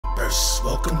universe.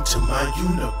 Welcome to my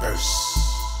universe.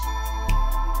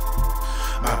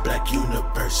 My black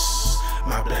universe.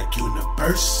 My black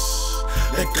universe.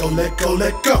 Let go, let go,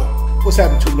 let go. What's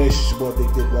happening, True Nation? It's your boy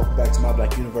Big Dick. Welcome back to my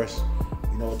black universe.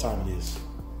 You know what time it is.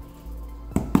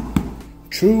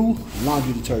 True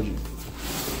laundry detergent.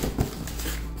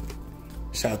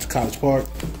 Shout out to College Park,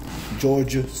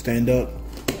 Georgia. Stand up.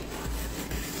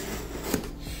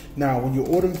 Now, when you're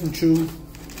ordering from True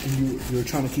and you're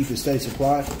trying to keep a steady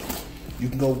supply, you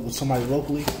can go with somebody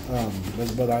locally.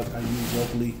 There's a brother I used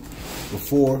locally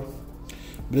before,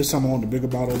 but this time I wanted a bigger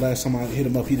bottle. Last time I hit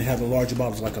him up, he didn't have the larger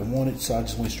bottles like I wanted, so I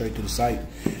just went straight to the site.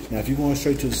 Now, if you're going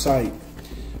straight to the site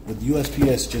with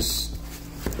USPS, just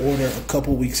order a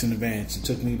couple weeks in advance. It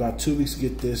took me about 2 weeks to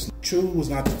get this. True was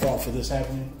not the fault for this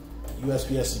happening.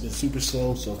 USPS has been super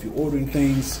slow, so if you're ordering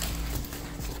things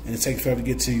and it takes forever to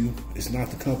get to you, it's not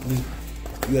the company.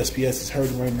 USPS is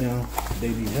hurting right now. They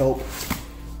need help.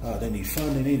 They need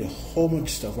funding. They need a whole bunch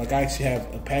of stuff. Like, I actually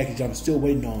have a package I'm still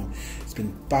waiting on. It's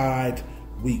been 5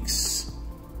 weeks.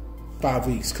 5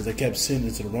 weeks, because they kept sending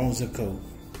it to the wrong zip code.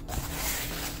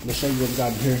 Let's show you what we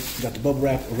got in here. We got the bubble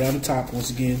wrap around the top once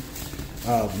again.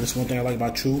 This one thing I like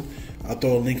about True. I'll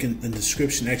throw a link in the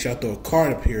description. Actually, I'll throw a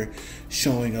card up here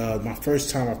showing my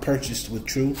first time I purchased with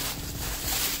True.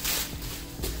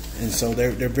 And so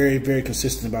they're very, very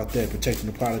consistent about that, protecting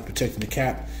the product, protecting the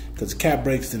cap. Because the cap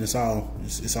breaks, then it's all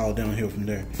downhill from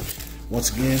there.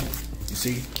 Once again, you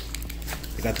see,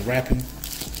 they got the wrapping, and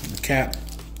the cap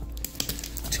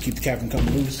to keep the cap from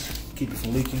coming loose, keep it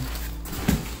from leaking.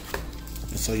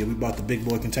 And so yeah, we bought the big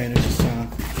boy containers this time.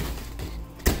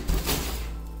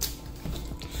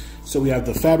 So we have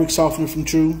the fabric softener from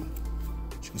True.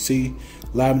 As you can see,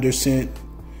 lavender scent,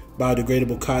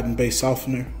 biodegradable cotton-based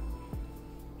softener.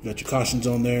 You got your cautions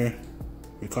on there.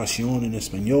 Precaution in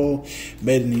Espanol.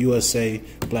 Made in the USA.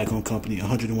 Black-owned company.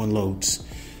 101 loads.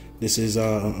 This is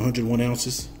 101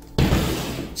 ounces.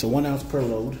 So 1 ounce per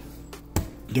load.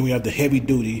 Then we have the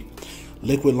heavy-duty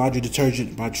liquid laundry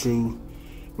detergent by True.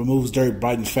 Removes dirt,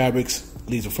 brightens fabrics,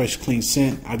 leaves a fresh, clean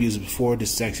scent. I've used it before.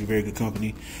 This is actually a very good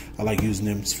company. I like using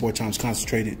them. It's 4 times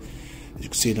concentrated. As you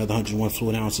can see, another 101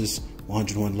 fluid ounces,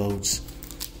 101 loads.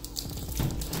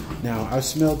 Now, I've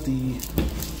smelled the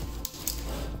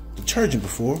detergent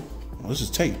before. Oh, this is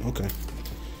tape. Okay.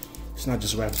 It's not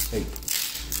just wrapped tape.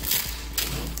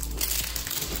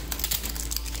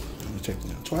 I'm going to take it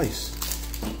down twice.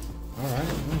 All right.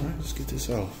 Let's get this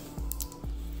off.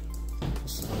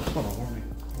 Hold on, warm me.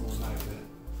 Hold on, knife there.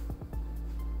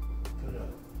 Put it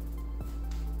up.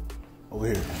 Over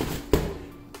here.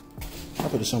 I'll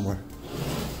put it somewhere.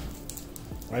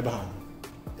 Right behind me.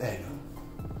 There you go.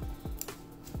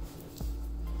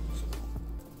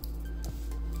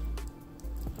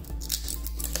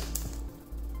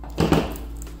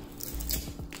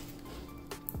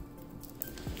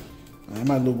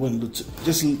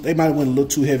 They might have went a little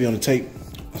too heavy on the tape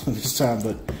this time,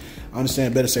 but I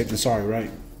understand, better safe than sorry,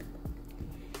 right?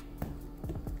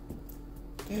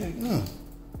 Yeah.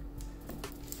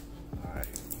 All right.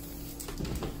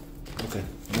 Okay,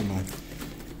 never mind.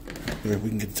 Here, we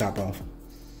can get the top off.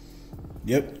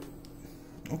 Yep.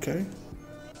 Okay.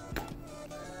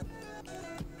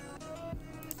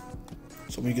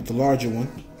 So when you get the larger one.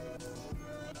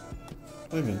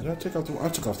 Wait a minute, did I took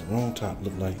off the wrong top,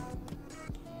 look like.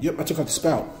 Yep, I took out the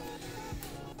spout.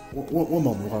 One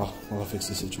moment while I fix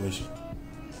this situation.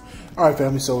 All right,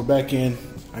 family, so we're back in.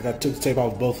 Took the tape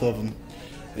off both of them.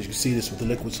 As you can see, this is what the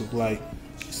liquids look like.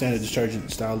 Standard detergent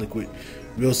style liquid.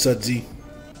 Real sudsy.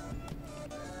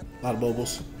 A lot of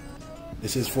bubbles.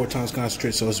 This is 4 times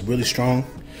concentrate, so it's really strong.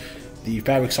 The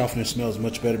fabric softener smells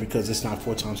much better because it's not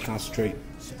 4 times concentrate.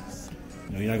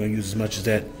 You know, you're not going to use as much as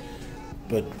that.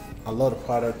 But I love the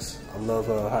products. I love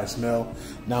how it smells.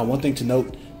 Now, one thing to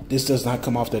note, this does not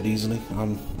come off that easily.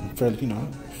 I'm fairly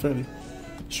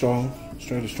strong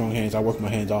hands. I work my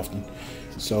hands often,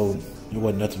 so it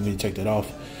wasn't nothing for me to take that off.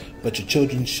 But your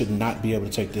children should not be able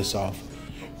to take this off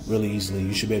really easily.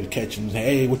 You should be able to catch them and say,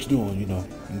 hey, what you doing, you know,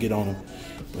 and get on them.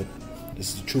 But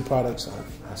this is the True products.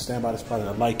 I stand by this product.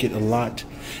 I like it a lot.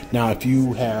 Now, if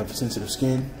you have sensitive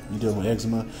skin, you're dealing with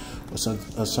eczema or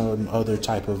some other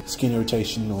type of skin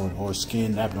irritation or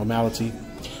skin abnormality,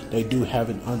 they do have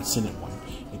an unscented one.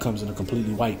 It comes in a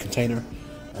completely white container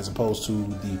as opposed to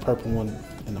the purple one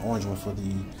and the orange one for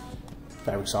the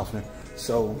fabric softener.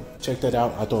 So check that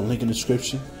out. I'll throw a link in the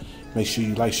description. Make sure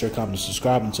you like, share, comment, and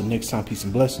subscribe. Until next time, peace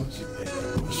and blessings.